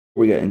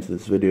Before we get into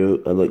this video,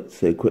 I'd like to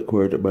say a quick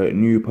word about a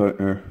new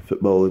partner,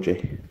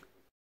 Footballogy.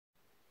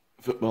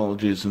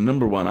 Footballogy is the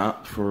 #1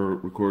 app for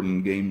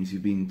recording games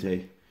you've been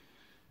to.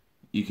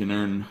 You can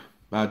earn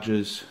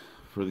badges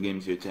for the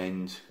games you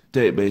attend.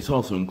 The database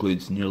also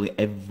includes nearly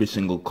every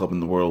single club in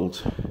the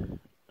world,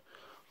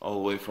 all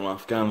the way from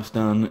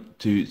Afghanistan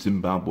to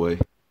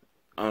Zimbabwe.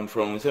 And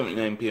for only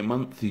 79p a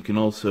month, you can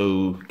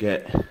also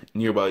get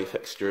nearby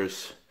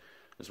fixtures,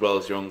 as well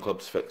as your own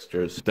club's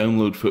fixtures.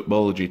 Download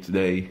Footballogy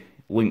today.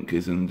 Link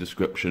is in the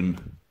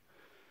description.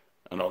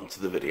 And on to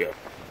the video.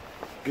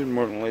 Good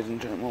morning, ladies and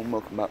gentlemen.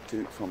 Welcome back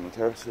to From the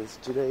Terraces.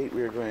 Today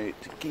we are going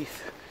to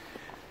Keith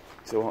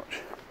to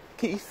watch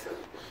Keith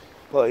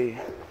play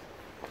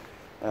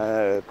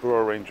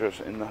Brora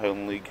Rangers in the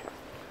Highland League.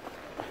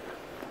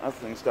 As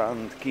things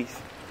stand,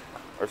 Keith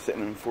are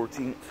sitting in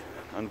 14th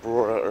and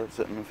Brora are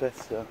sitting in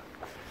 5th, so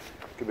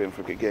could be in for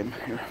a good game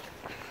here.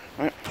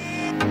 Right, see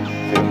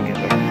if we can get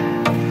there.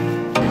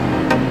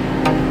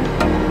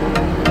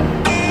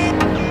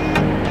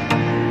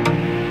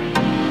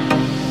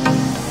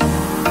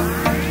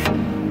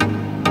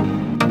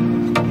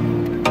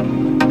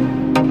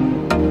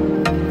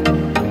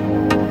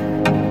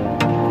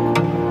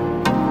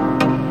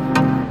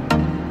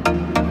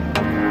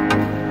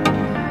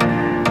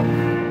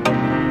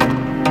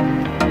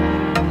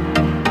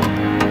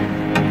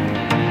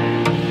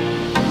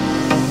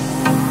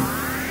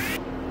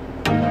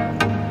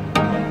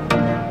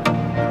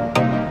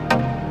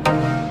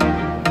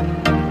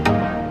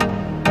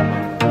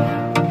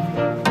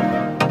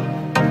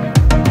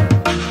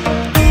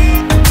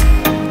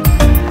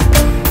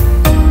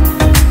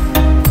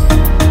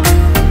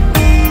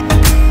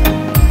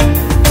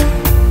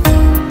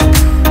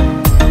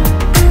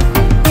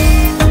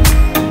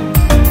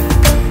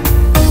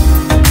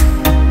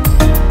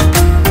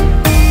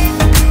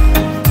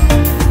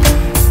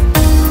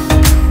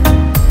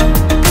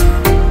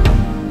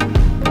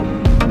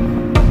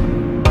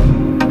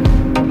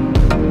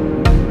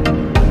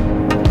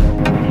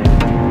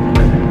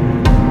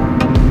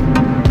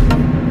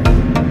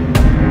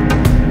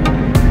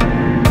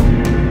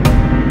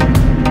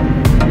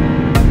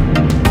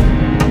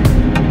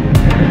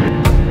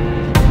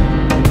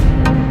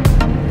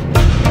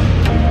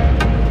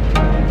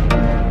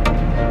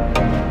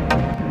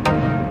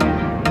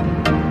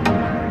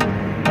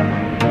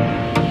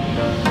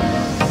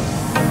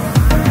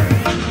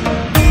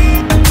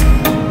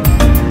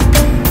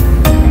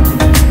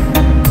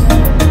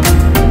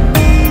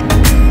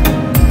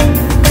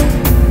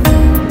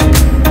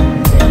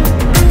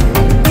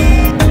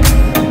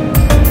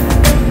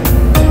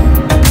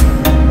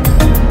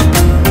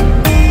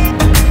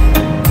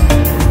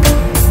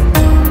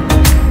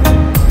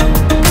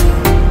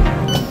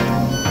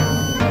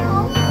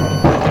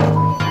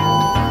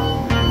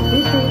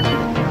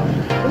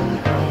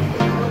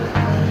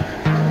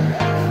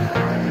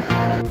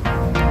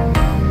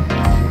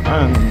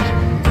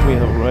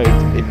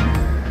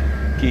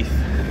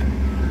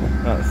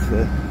 That's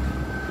the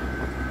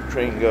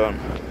train going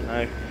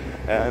now.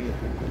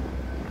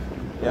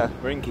 Yeah,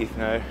 we're in Keith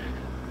now.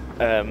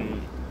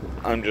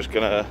 I'm just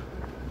gonna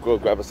go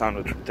grab a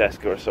sandwich from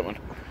Tesco or something,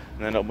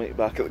 and then I'll meet you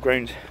back at the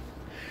ground.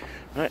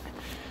 Right,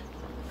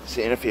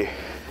 see you in a few.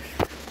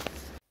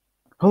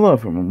 Hello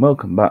everyone,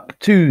 welcome back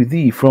to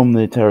the From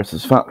the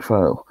Terraces fact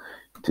file.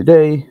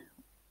 Today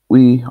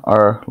we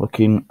are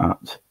looking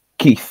at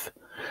Keith.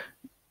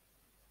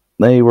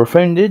 They were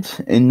founded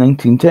in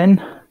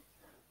 1910.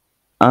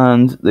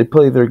 And they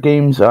play their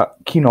games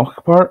at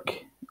Kynoch Park.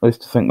 I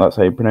used to think that's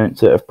how you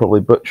pronounce it. I've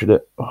probably butchered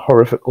it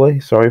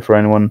horrifically. Sorry for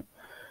anyone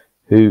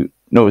who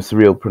knows the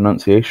real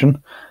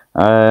pronunciation.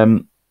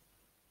 The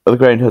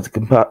ground has a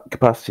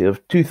capacity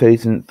of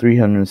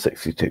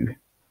 2,362.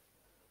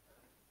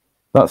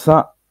 That's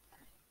that.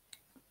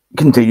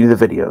 Continue the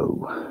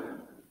video.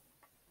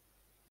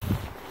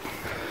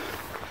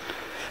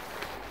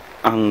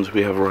 And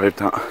we have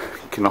arrived at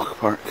Kynoch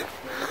Park.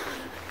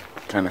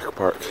 Kynoch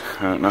Park,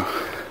 I don't know.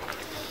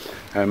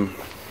 Can't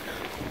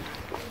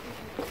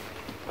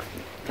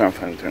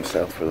find it turn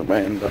south for the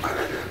way in, but I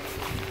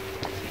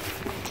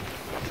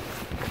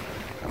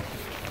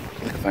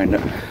can find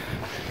it.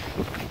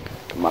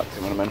 Come back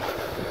to when I'm in.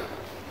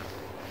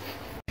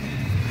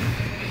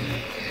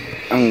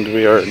 And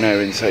we are now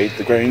inside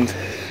the ground.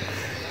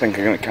 I think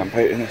I'm going to camp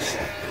out in this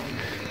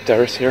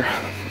terrace here.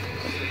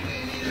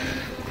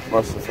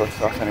 Most of the first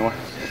half anyway.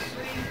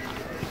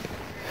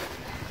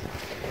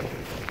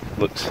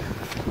 Looks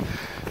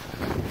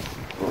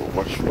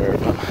worse for it,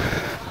 but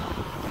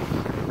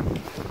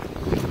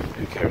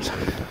who cares?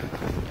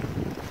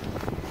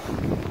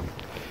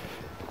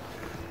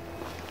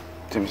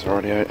 Teams are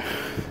already out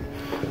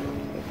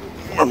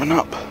warming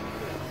up.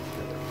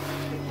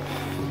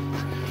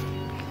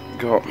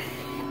 Got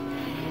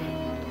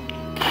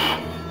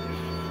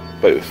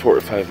about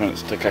 45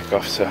 minutes to kick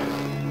off, so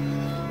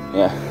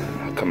yeah,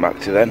 I'll come back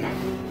to you then.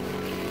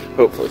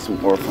 Hopefully some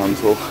more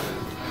fans will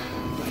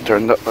have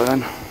turned up by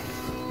then.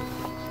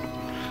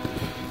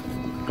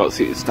 Got a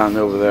seated stand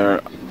over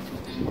there.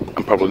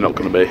 I'm probably not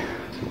going to be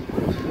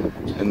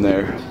in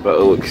there, but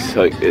it looks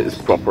like it's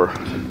proper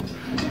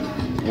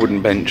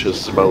wooden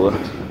benches below.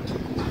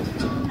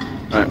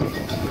 Right,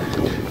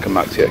 come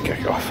back to get a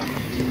kick off.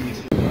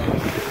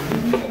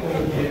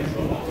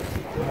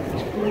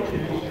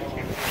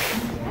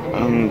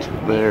 And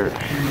there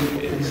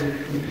is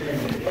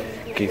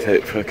Keith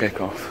out for a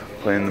kick off,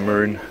 playing the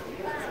maroon.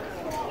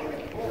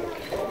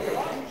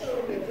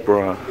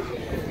 Brora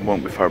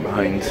won't be far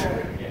behind.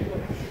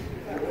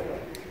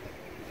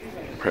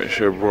 Pretty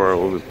sure Brora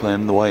will be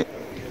playing the white.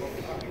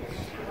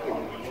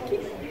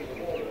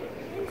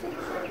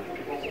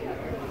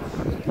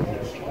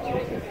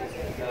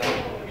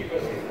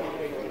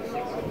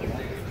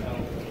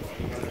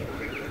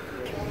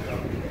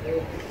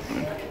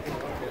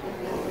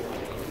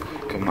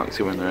 Come back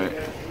to winner out.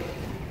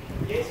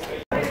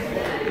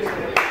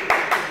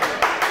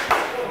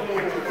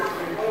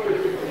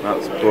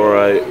 That's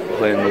Brora out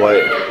playing the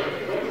white.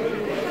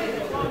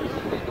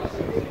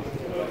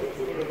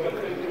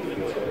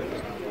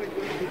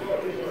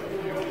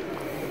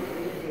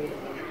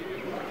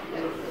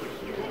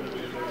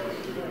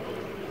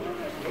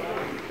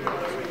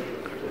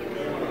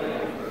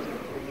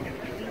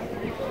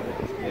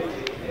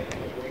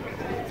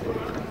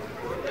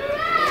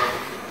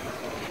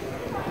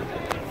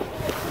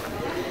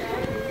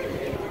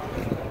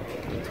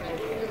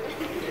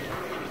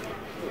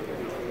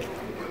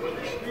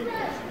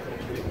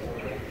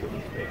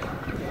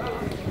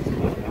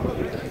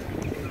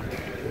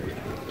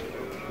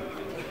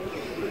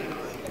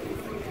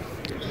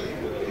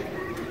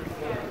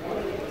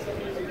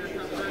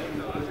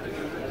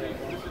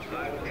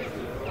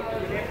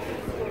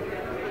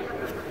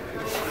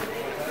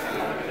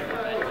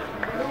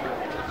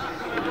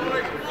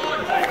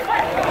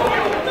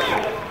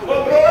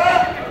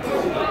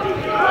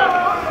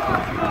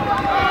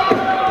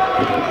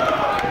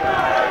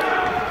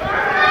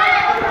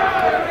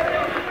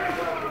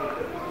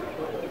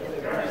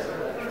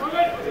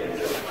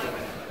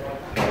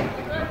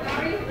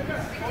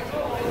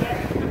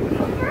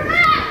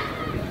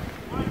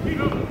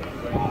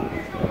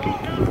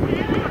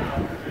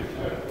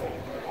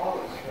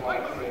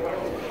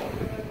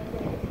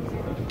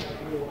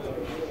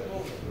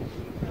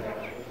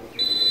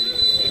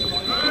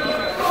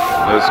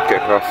 There's a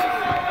kick off.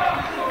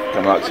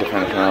 Come back to if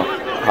anything else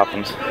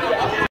happens.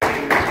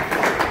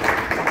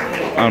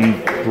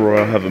 And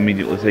Brora have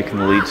immediately taken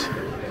the lead.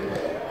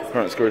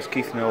 Current score is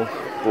Keith 0,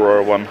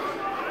 Brora 1.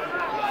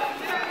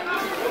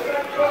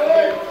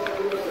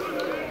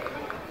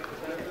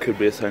 Could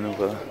be a sign of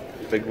a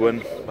big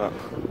win, but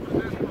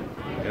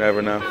you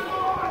never know.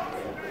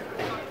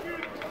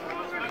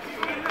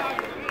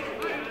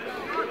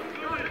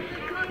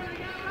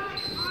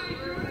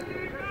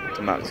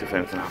 Come back to if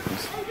anything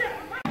happens.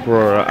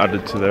 Brora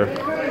added to their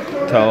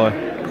tally.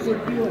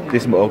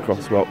 Decent ball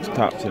across the box,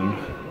 tapped in.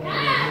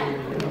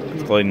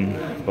 Sliding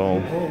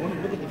ball.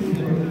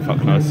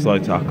 Fucking nice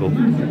slide tackle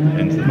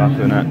into the back of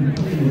the net.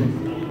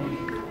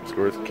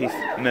 Score is Keith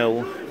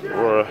 0,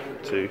 Brora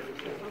 2.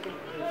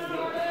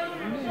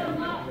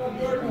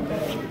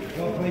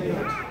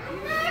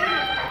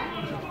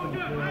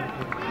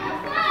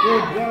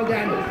 Good, well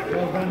done.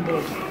 Well done,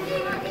 boys.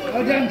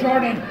 Well done,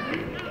 Jordan.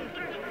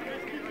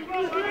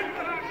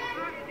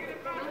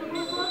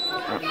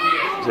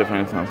 See if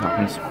anything else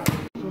happens.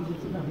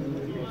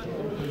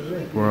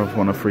 Brora have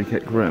won a free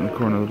kick right in the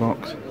corner of the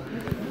box.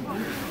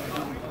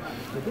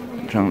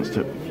 Chance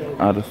to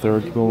add a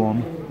third goal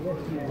on.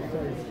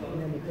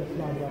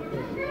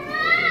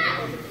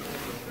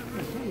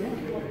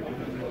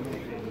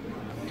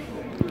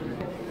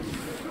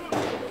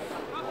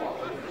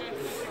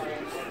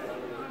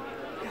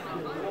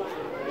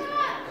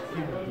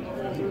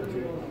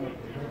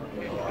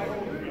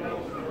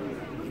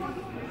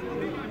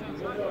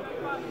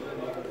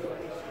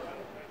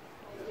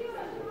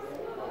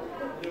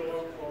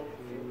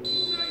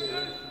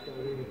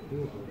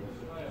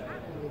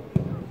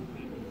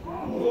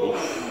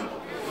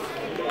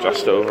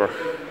 Just over.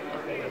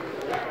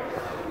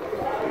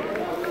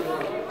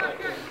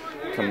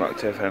 Come back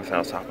to if anything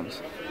else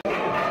happens.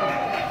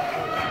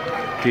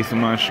 Keith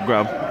managed to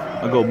grab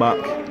a goal back.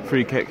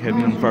 Free kick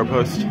hidden in the far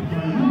post.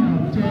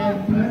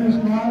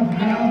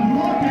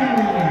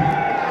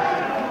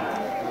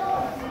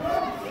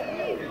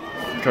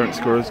 Current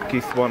score is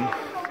Keith 1,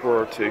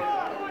 Brora 2.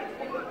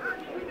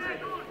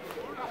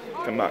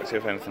 Come back to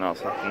if anything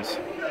else happens.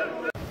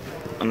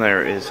 And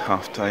there is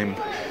half time.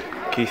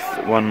 Keith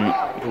 1,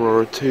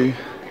 Brora 2.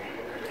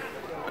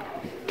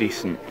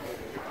 Decent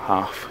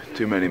half.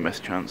 Too many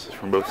missed chances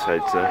from both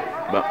sides there.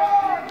 But,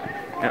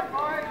 yeah.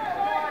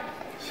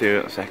 See you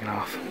at the second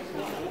half.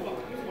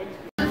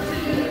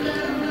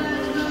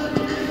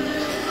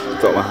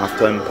 Got my half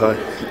time pie.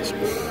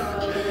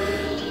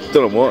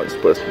 Don't know what it's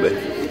supposed to be.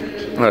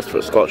 That's for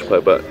a Scotch pie,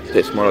 but it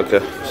tastes more like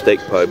a steak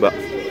pie, but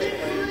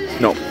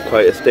it's not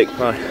quite a steak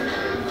pie.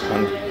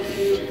 And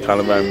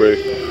Calamine brew.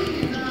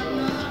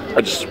 I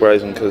just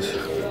surprising because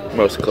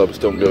most clubs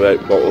don't give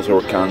out bottles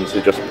or cans,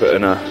 they just put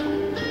in a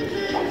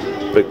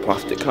big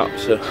plastic cup,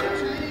 so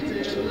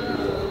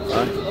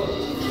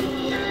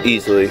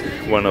easily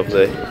one of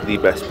the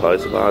best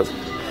pies I've had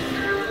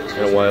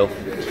in a while.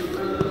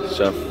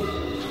 So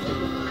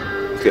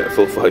let's get a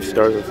full 5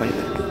 stars, I think.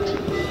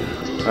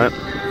 Right.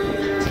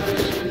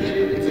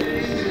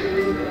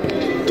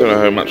 Don't know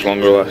how much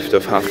longer left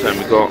of half time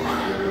we got.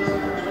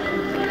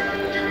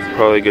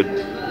 Probably a good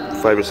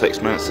 5 or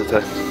 6 minutes to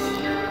test.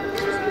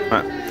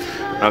 Right.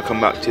 I'll come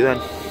back to you then.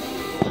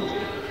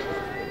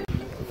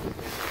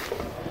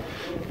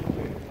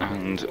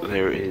 And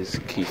there is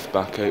Keith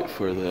back out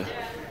for the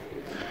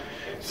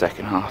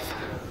second half.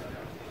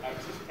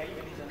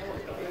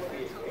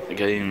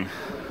 Again,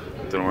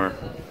 don't know where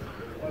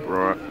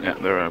Brora, yeah,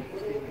 they're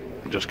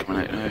just coming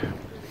out now.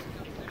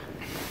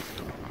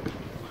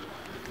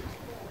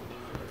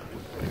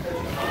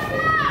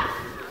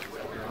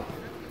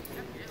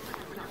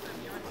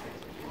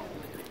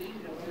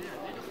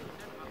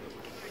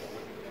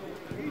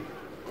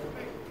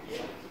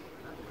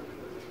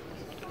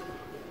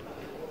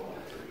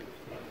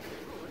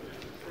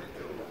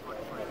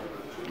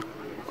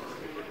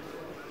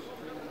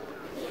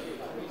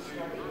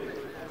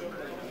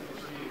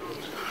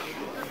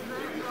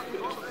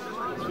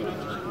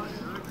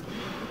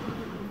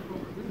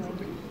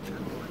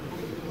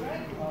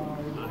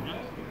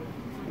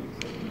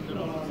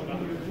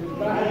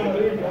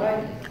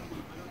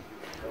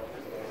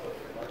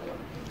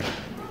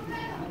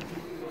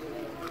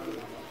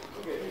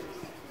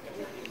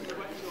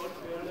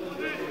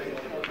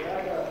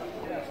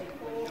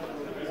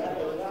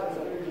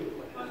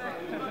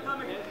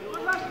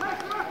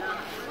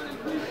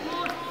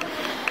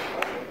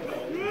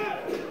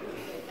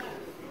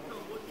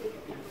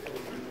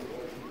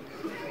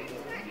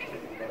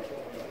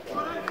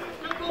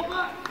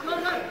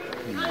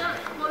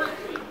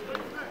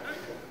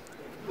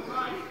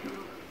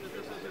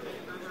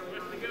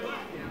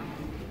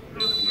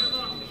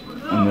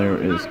 And there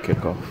is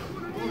kick-off.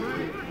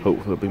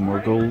 Hopefully there'll be more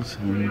goals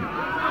and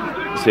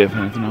see if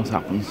anything else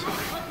happens.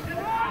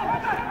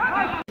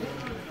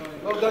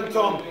 Well done,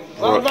 Tom.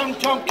 Well done,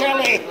 Tom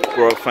Kelly.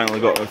 Brora finally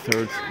got their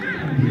third.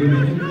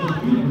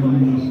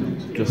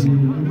 Just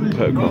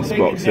put across the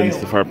box into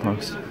the far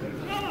post.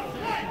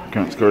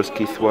 Current scores: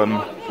 Keith 1,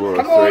 Brora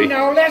 3. Come on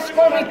now, let's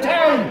go to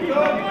town.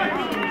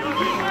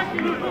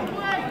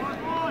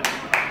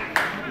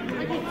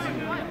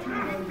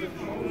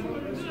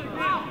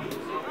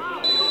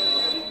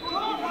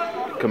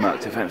 Come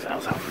back to if anything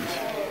else happens.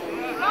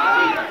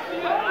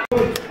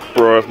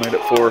 Brora have made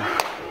it 4.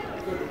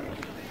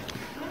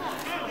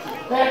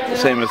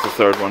 Same as the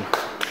third one.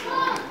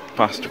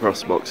 Passed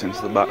across the box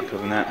into the back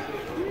of the net.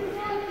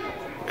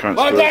 Current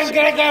scores: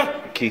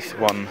 Keith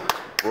 1,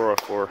 Brora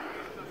 4.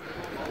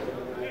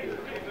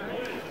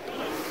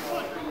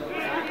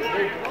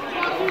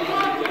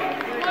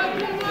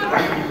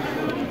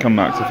 Come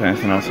back to if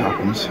anything else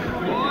happens.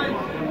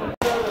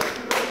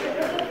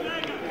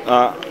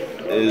 That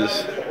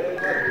is,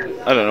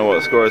 I don't know what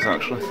the score is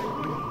actually.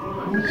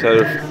 Instead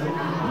of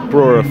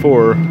Brora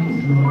 4 or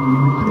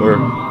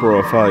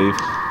Brora 5.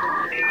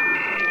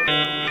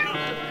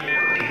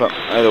 But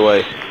either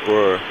way,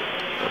 Brora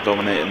are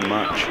dominating the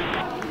match.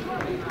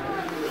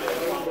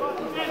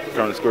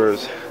 Current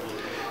scores: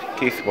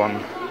 Keith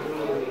 1,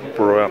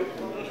 Brora,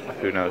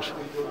 who knows,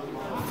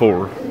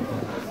 4.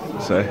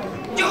 So,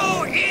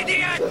 you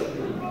idiot!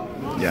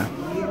 Yeah.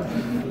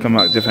 Come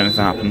back if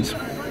anything happens.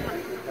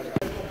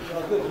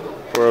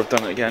 Brora have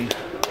done it again.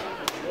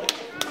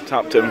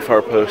 Tapped in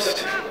far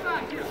post.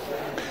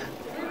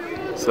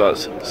 So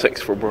that's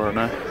 6 for Brora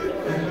now.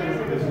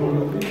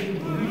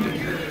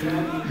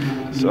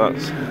 So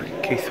that's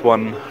Keith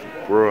 1,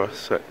 Brora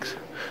 6.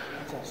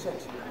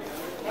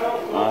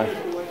 Aye.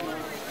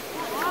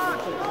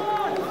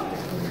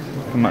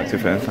 Come back to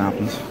if anything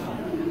happens.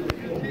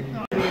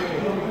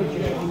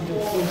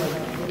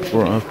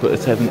 Brora have put a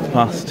 7th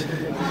past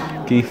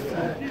Keith.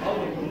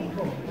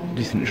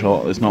 Decent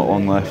shot, there's not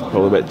long left,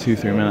 probably about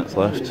 2-3 minutes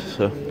left,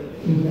 so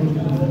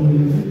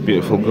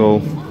beautiful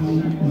goal.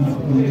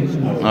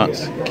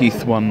 That's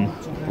Keith 1,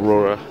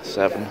 Brora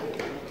 7.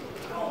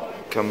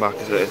 Come back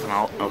if anything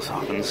else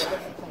happens.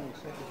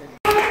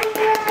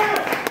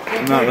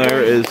 And that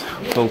there is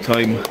full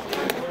time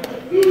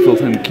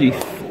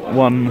Keith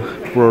 1,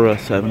 Brora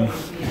 7.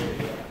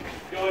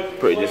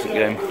 Pretty decent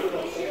game,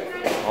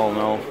 all in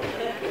all.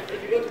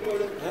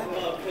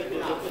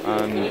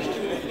 And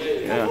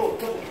yeah,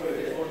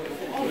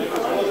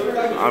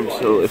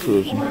 absolutely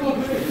frozen.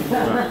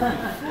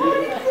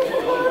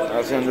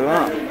 That's the end of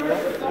that.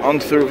 On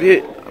to the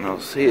review, and I'll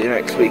see you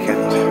next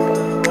weekend.